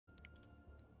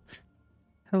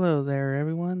Hello there,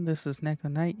 everyone. This is Neko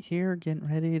Knight here, getting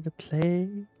ready to play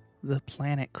the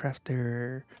Planet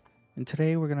Crafter. And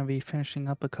today we're going to be finishing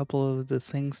up a couple of the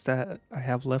things that I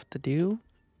have left to do.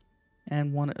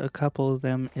 And a couple of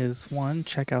them is one,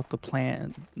 check out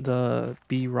the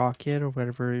bee rocket or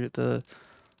whatever, the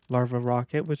larva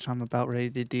rocket, which I'm about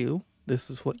ready to do. This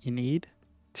is what you need: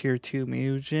 Tier 2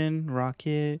 mutagen,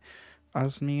 rocket,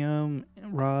 osmium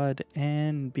rod,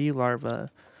 and bee larva.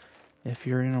 If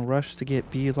you're in a rush to get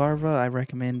bee larvae, I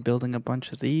recommend building a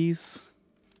bunch of these.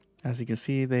 As you can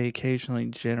see, they occasionally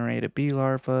generate a bee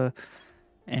larva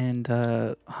and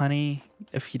honey.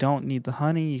 If you don't need the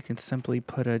honey, you can simply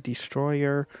put a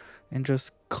destroyer and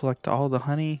just collect all the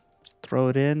honey, throw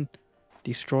it in,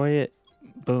 destroy it,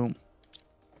 boom.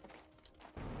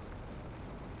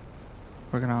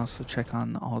 We're going to also check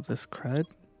on all this crud.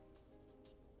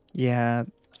 Yeah,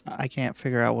 I can't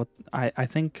figure out what... I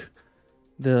think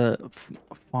the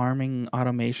farming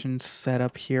automation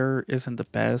setup here isn't the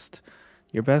best.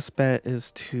 Your best bet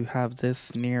is to have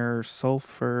this near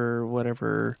sulfur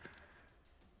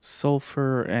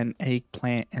and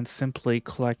eggplant and simply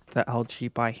collect the algae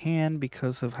by hand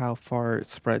because of how far it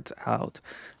spreads out.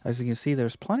 As you can see,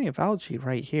 there's plenty of algae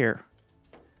right here.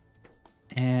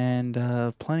 And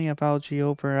plenty of algae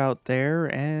over out there,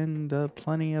 and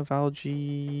plenty of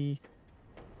algae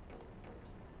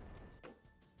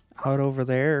out over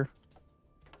there.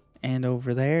 And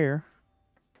over there,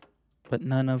 but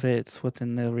none of it's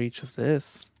within the reach of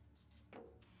this.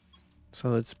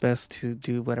 So it's best to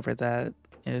do whatever that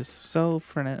is. So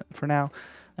for now,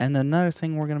 and another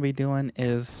thing we're going to be doing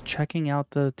is checking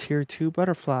out the tier 2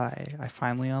 butterfly. I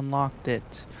finally unlocked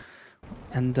it.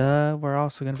 And we're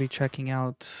also going to be checking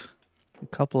out a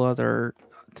couple other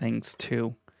things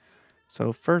too.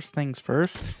 So first things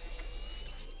first.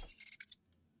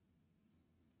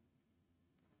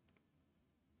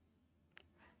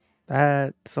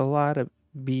 That's a lot of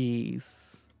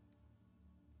bees.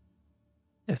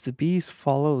 If the bees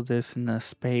follow this in the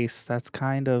space, that's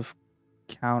kind of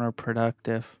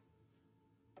counterproductive.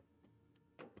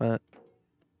 But,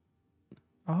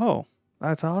 oh,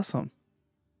 that's awesome.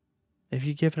 If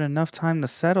you give it enough time to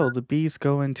settle, the bees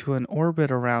go into an orbit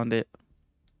around it.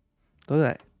 Look at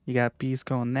that. You got bees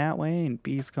going that way and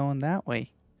bees going that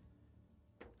way.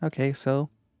 Okay, so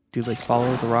do they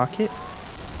follow the rocket?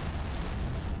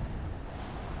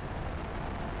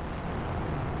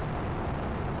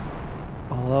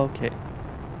 Okay.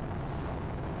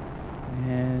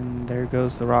 And there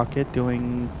goes the rocket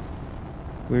doing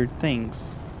weird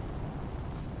things.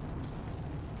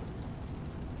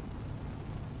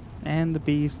 And the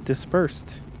bees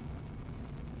dispersed.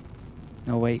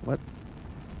 No, wait, what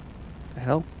the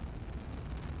hell?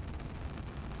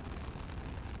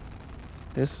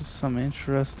 This is some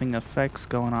interesting effects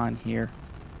going on here.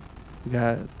 We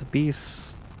got the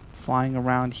bees flying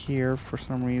around here for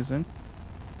some reason.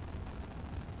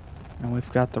 And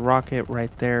we've got the rocket right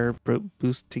there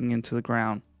boosting into the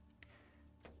ground.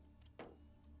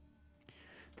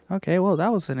 Okay, well,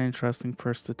 that was an interesting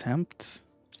first attempt.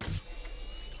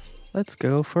 Let's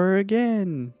go for it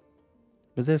again.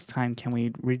 But this time, can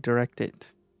we redirect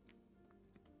it?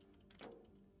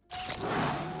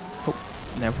 Oh,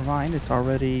 never mind. It's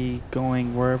already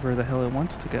going wherever the hell it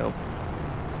wants to go.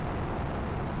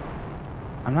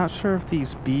 I'm not sure if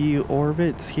these bee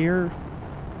orbits here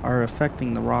are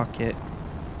affecting the rocket.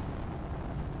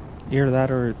 Either that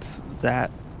or it's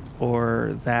that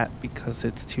or that because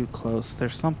it's too close.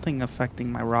 There's something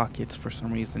affecting my rockets for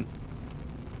some reason.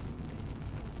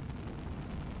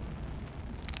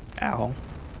 Ow.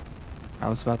 I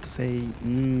was about to say,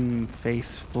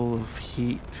 face full of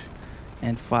heat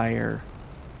and fire.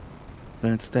 But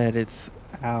instead it's,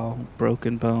 ow,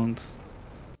 broken bones.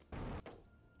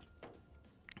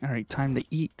 Alright, time to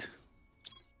eat.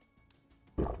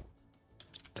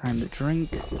 Time to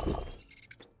drink.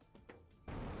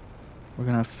 We're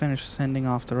gonna finish sending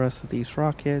off the rest of these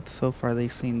rockets. So far they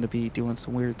seem to be doing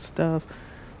some weird stuff.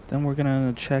 Then we're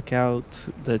gonna check out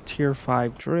the tier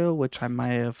 5 drill, which I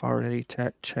might have already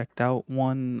checked out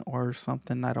one or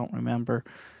something, I don't remember.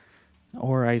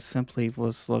 Or I simply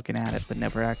was looking at it but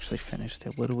never actually finished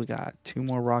it. What do we got? 2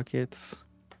 more rockets.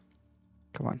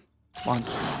 Come on, launch.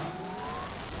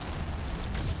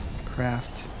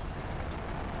 Craft.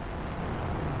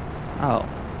 Oh,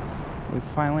 we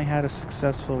finally had a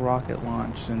successful rocket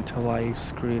launch until I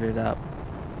screwed it up.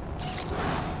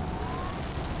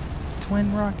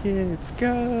 Twin rockets,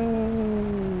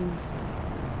 go!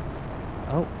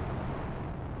 Oh.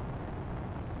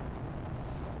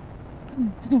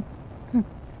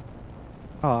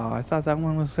 Oh, I thought that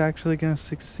one was actually going to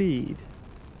succeed.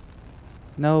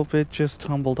 Nope, it just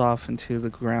tumbled off into the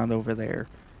ground over there.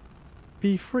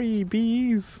 Be free,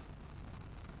 bees!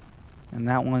 And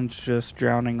that one's just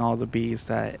drowning all the bees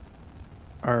that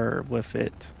are with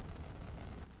it.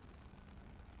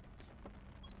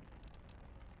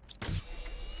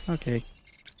 Okay.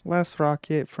 Last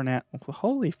rocket for now.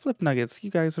 Holy flip nuggets,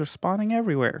 you guys are spawning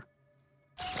everywhere.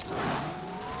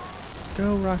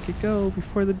 Go, rocket, go,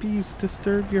 before the bees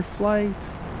disturb your flight.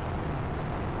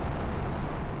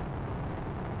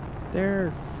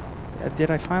 There.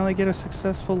 Did I finally get a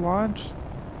successful launch?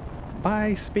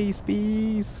 Bye, space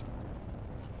bees.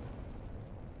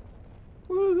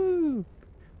 Woohoo!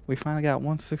 We finally got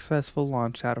one successful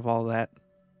launch out of all that.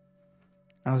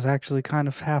 I was actually kind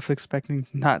of half expecting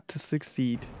not to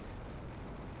succeed.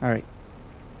 Alright.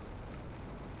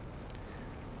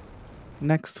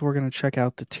 Next, we're going to check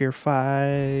out the tier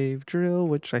 5 drill,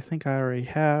 which I think I already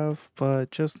have, but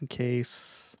just in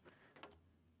case...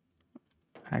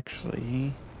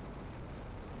 Actually...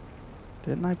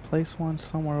 Didn't I place one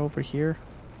somewhere over here?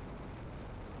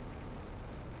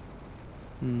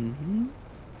 Mm-hmm.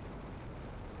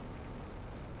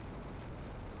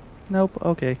 Nope,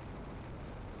 okay.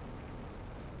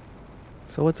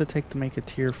 So what's it take to make a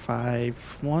tier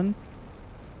 5 one?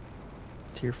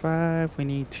 Tier 5, we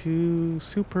need 2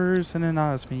 supers and an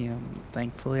osmium.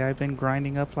 Thankfully, I've been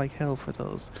grinding up like hell for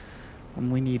those.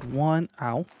 And we need 1,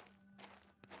 ow.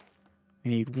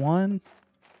 We need 1,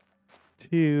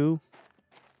 2,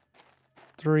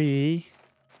 3,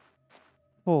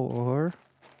 4,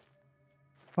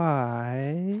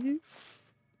 5.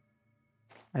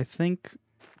 I think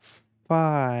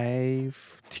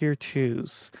 5 tier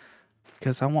 2s.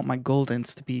 Because I want my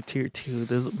goldens to be tier 2.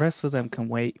 The rest of them can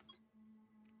wait.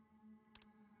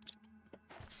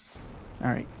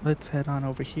 Alright, let's head on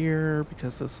over here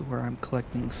because this is where I'm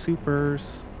collecting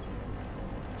supers.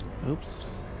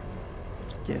 Oops.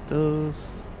 Get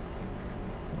those.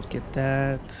 We'll get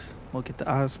that. We'll get the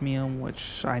osmium,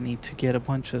 which I need to get a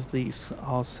bunch of these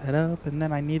all set up. And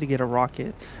then I need to get a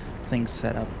rocket thing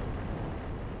set up.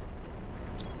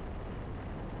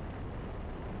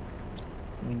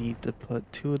 We need to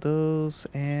put 2 of those,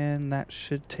 and that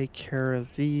should take care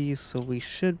of these. So we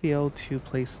should be able to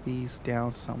place these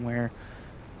down somewhere.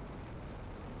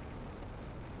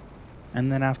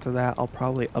 And then after that, I'll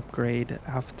probably upgrade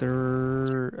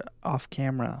after off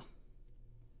camera.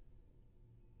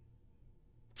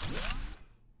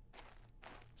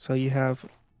 So you have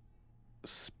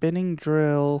spinning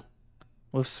drill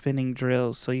with spinning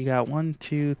drills. So you got 1,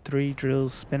 2, 3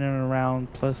 drills spinning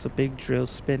around plus a big drill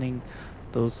spinning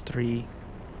those 3.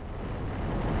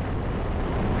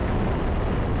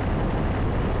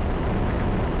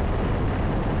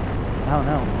 Oh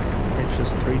no, it's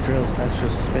just 3 drills, that's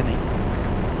just spinning.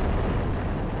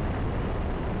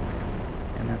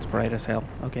 And that's bright as hell.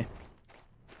 Okay.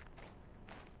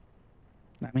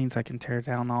 That means I can tear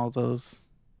down all those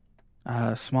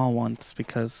small ones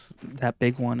because that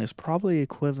big one is probably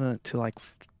equivalent to like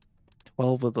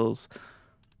 12 of those.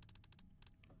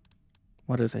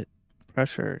 What is it?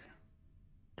 Pressure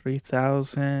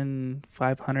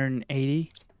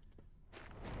 3,580.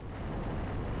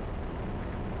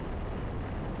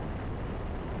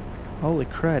 Holy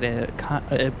crud!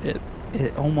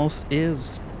 It almost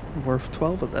is worth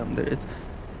 12 of them.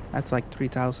 That's like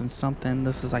 3,000 something.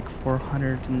 This is like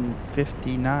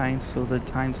 459. So the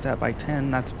times that by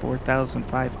 10, that's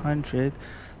 4,500.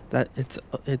 That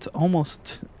it's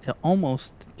almost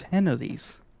 10 of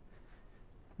these.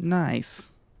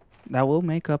 Nice. That will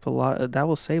make up a lot. That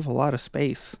will save a lot of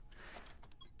space.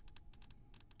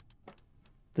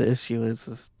 The issue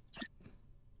is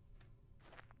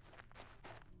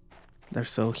they're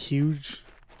so huge.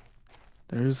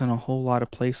 There isn't a whole lot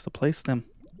of place to place them.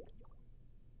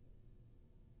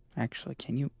 Actually,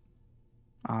 can you?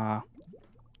 Oh,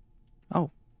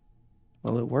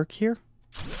 will it work here?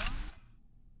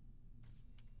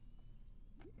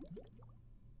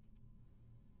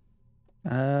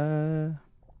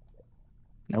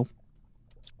 Nope.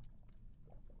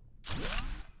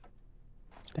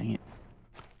 Dang it.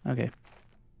 Okay.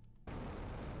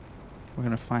 We're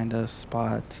gonna find a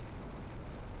spot.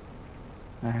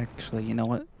 Actually, you know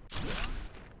what?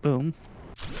 Boom.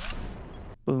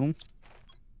 Boom.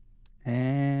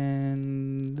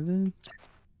 And...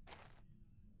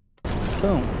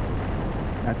 boom.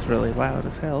 That's really loud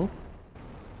as hell.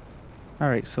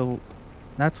 Alright, so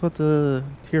that's what the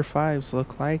tier 5s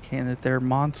look like, and that they're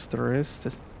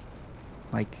monstrous.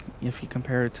 Like, if you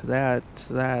compare it to that,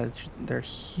 they're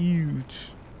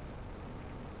huge.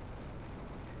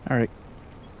 Alright.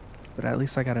 But at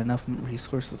least I got enough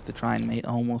resources to try and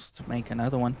almost make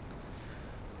another one.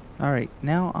 Alright,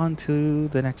 now on to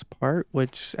the next part,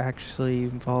 which actually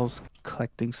involves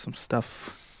collecting some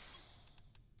stuff.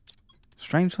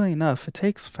 Strangely enough, it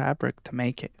takes fabric to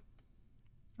make it.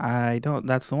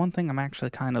 That's the one thing I'm actually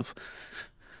kind of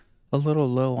a little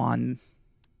low on,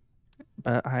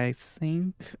 but I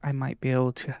think I might be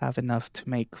able to have enough to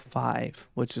make 5,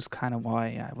 which is kind of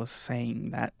why I was saying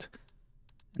that.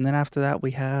 And then after that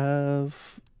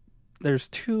there's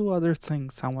 2 other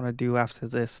things I want to do after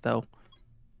this though.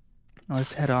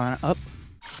 Let's head on up.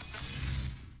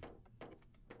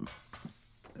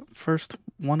 First,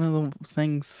 one of the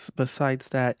things besides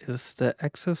that is the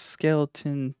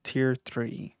exoskeleton tier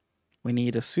 3. We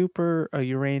need a super, a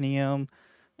uranium,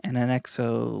 and an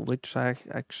exo, which I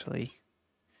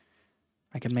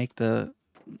can make the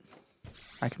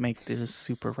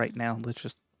super right now. Let's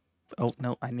just, oh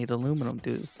no, I need aluminum,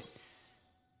 dude.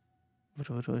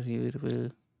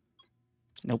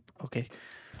 Nope, okay.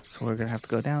 So we're gonna have to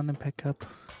go down and pick up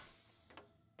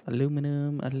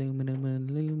aluminum.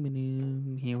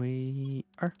 Here we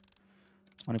are.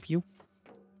 One of you.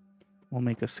 We'll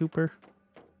make a super.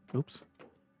 Oops.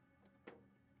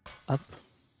 Up.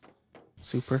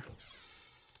 Super.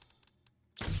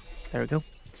 There we go.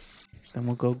 Then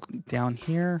we'll go down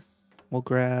here. We'll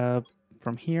grab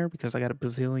from here because I got a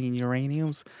bazillion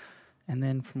uraniums. And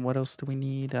then from what else do we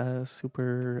need?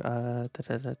 Super.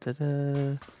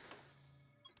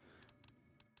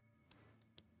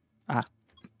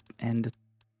 And the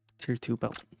tier 2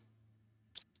 belt.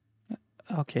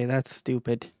 Okay, that's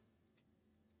stupid.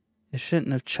 It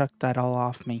shouldn't have chucked that all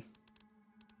off me.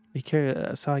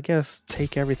 So I guess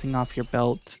take everything off your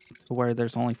belt to where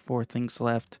there's only 4 things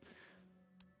left.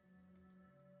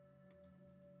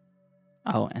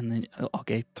 Oh, and then,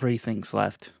 okay, 3 things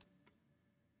left.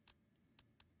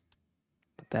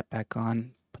 Put that back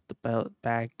on. Put the belt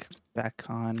back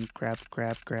on. Grab.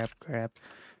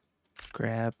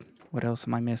 What else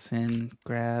am I missing?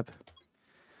 Grab.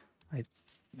 I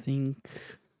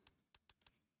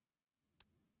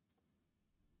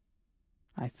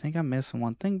think I'm missing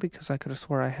one thing because I could have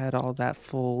swore I had all that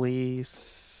fully.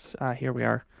 Here we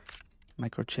are.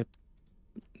 Microchip.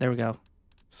 There we go.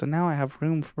 So now I have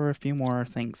room for a few more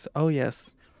things. Oh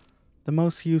yes. The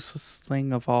most useless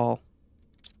thing of all.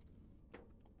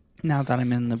 Now that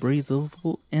I'm in the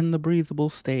breathable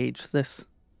stage, this.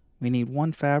 We need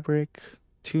 1 fabric,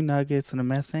 2 nuggets, and a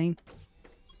methane.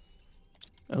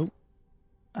 Oh.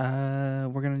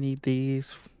 We're gonna need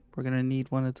these. We're gonna need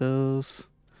one of those.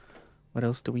 What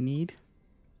else do we need?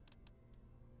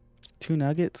 2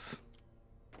 nuggets.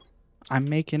 I'm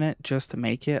making it just to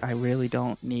make it. I really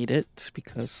don't need it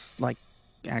because, like,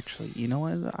 actually, you know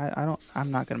what?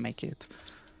 I'm not gonna make it.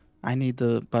 I need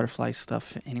the butterfly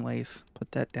stuff anyways.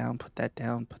 Put that down, put that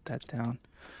down, put that down.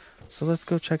 So let's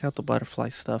go check out the butterfly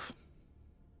stuff.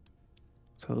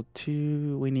 So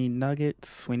 2, we need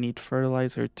nuggets, we need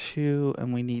fertilizer 2,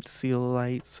 and we need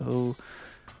zeolite. So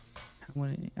how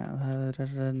many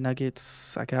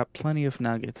nuggets? I got plenty of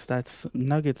nuggets.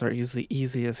 Nuggets are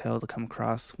easy as hell to come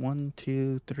across. 1,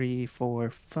 2, 3, 4,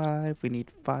 5. We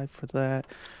need 5 for that.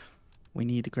 We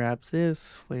need to grab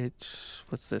this, which,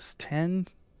 what's this, 10?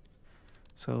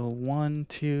 So 1,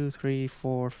 2, 3,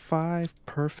 4, 5.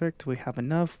 Perfect. We have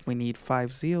enough. We need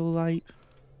 5 zeolite.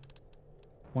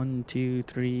 1, 2,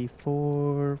 3,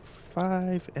 4,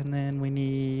 5. And then we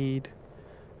need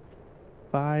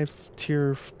 5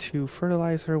 tier 2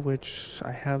 fertilizer, which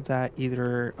I have that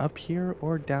either up here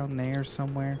or down there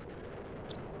somewhere.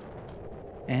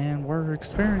 And we're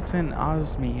experiencing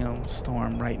osmium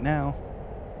storm right now.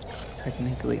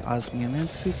 Technically osmium and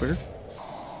super.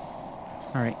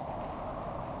 Alright.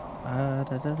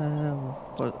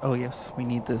 Oh yes, we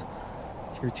need the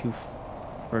tier 2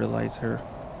 fertilizer.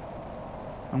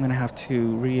 I'm gonna have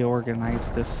to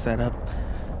reorganize this setup.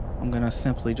 I'm gonna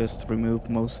simply just remove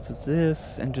most of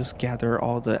this and just gather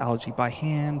all the algae by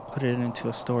hand, put it into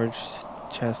a storage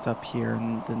chest up here,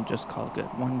 and then just call it good.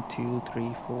 1, 2,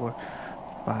 3, 4,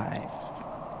 5.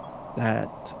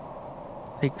 That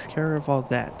takes care of all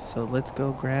that. So let's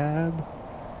go grab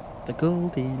the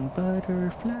golden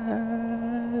butterflies.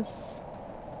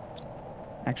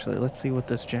 Actually, let's see what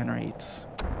this generates.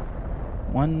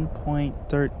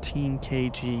 1.13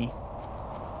 kg.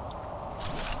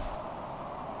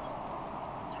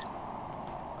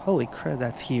 Holy crap,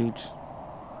 that's huge.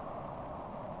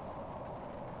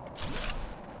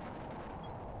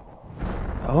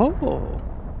 Oh!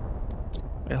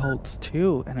 It holds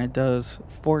 2 and it does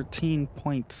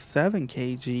 14.7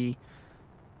 kg.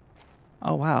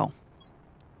 Oh wow.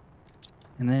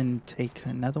 And then take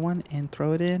another one and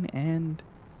throw it in and...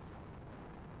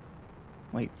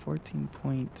 Wait, 14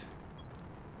 point...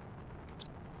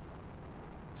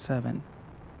 7.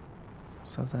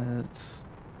 So that's,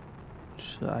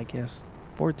 I guess,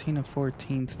 14 and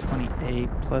 14 is 28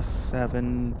 plus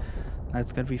 7.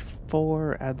 That's going to be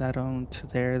 4. Add that on to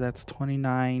there. That's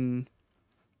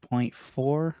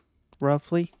 29.4,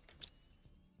 roughly.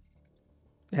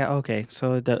 Yeah, okay.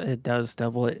 So it does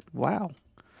double it. Wow.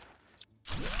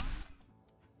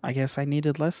 I guess I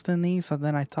needed less than these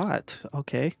than I thought.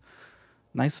 Okay.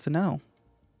 Nice to know.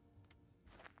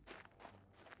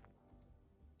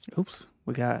 Oops.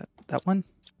 We got that one.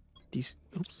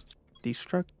 Oops.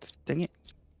 Destruct. Dang it.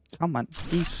 Come on.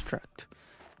 Destruct.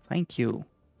 Thank you.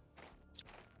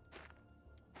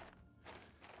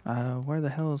 Where the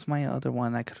hell is my other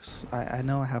one? I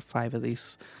know I have 5 of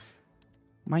these.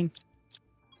 Mine.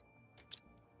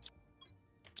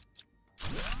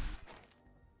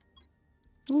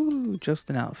 Ooh, just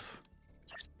enough.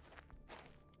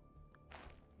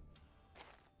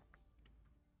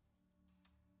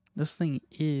 This thing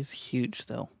is huge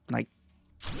though. Like,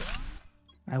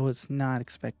 I was not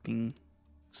expecting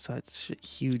such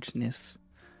hugeness.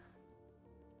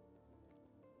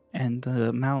 And the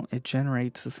amount it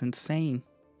generates is insane.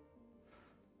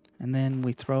 And then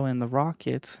we throw in the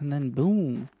rockets, and then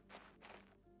boom.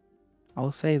 I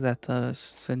will say that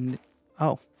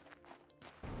oh.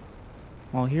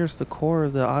 Well, here's the core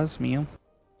of the osmium.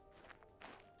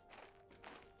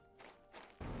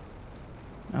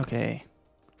 Okay.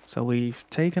 So we've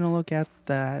taken a look at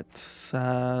that.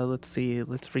 Let's see.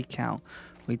 Let's recount.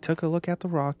 We took a look at the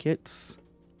rockets.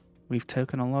 We've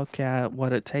taken a look at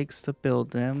what it takes to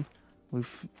build them.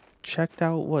 We've checked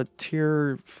out what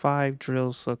tier 5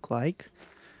 drills look like.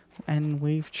 And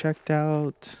we've checked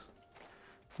out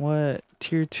what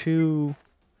tier 2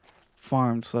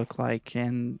 farms look like.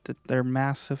 And they're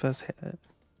massive as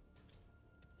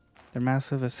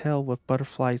hell with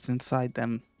butterflies inside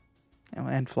them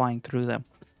and flying through them.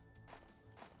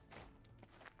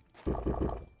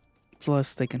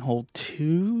 Plus they can hold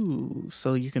 2,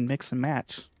 so you can mix and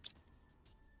match.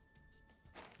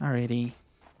 Alrighty.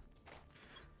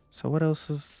 So what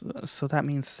else is... So that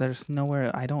means there's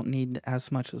nowhere... I don't need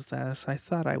as much as that as I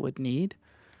thought I would need.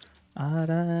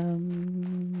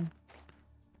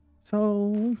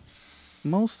 So...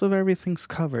 most of everything's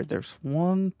covered. There's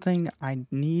one thing I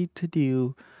need to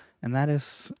do, and that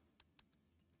is...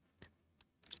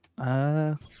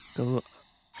 go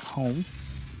home.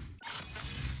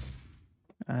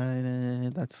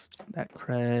 That's that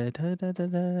cred.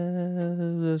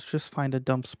 Let's just find a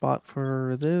dump spot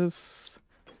for this.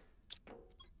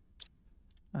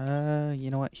 You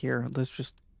know what? Here, let's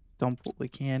just dump what we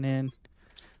can in.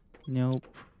 Nope.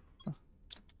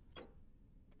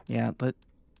 Yeah,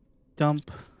 dump.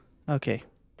 Okay.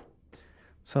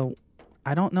 So,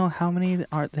 I don't know how many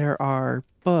there are,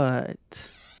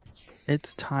 but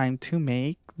it's time to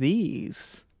make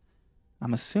these.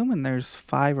 I'm assuming there's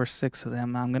 5 or 6 of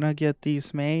them. I'm gonna get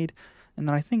these made, and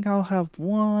then I think I'll have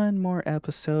one more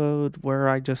episode where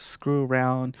I just screw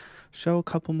around, show a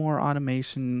couple more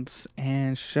automations,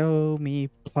 and show me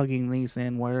plugging these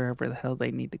in wherever the hell they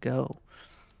need to go.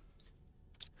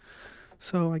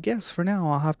 So I guess for now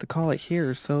I'll have to call it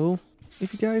here. So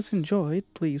if you guys enjoyed,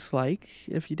 please like.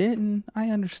 If you didn't,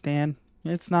 I understand.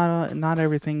 It's not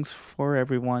everything's for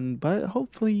everyone, but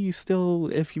hopefully you still,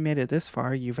 if you made it this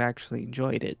far, you've actually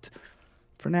enjoyed it.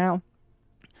 For now,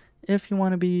 if you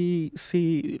want to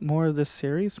see more of this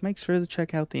series, make sure to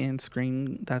check out the end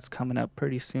screen that's coming up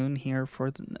pretty soon here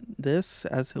for this,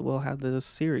 as it will have this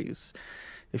series.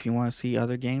 If you want to see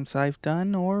other games I've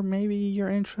done, or maybe you're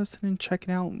interested in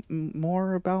checking out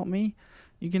more about me,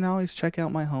 you can always check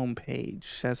out my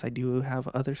homepage, as I do have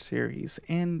other series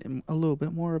and a little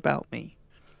bit more about me.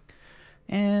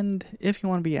 And if you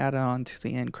want to be added on to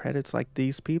the end credits like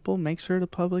these people, make sure to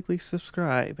publicly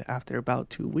subscribe. After about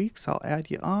 2 weeks, I'll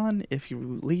add you on. If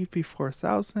you leave before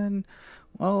 1,000,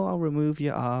 well, I'll remove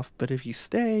you off. But if you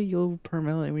stay, you'll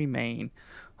permanently remain.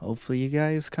 Hopefully you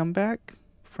guys come back.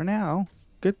 For now,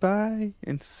 goodbye,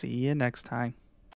 and see you next time.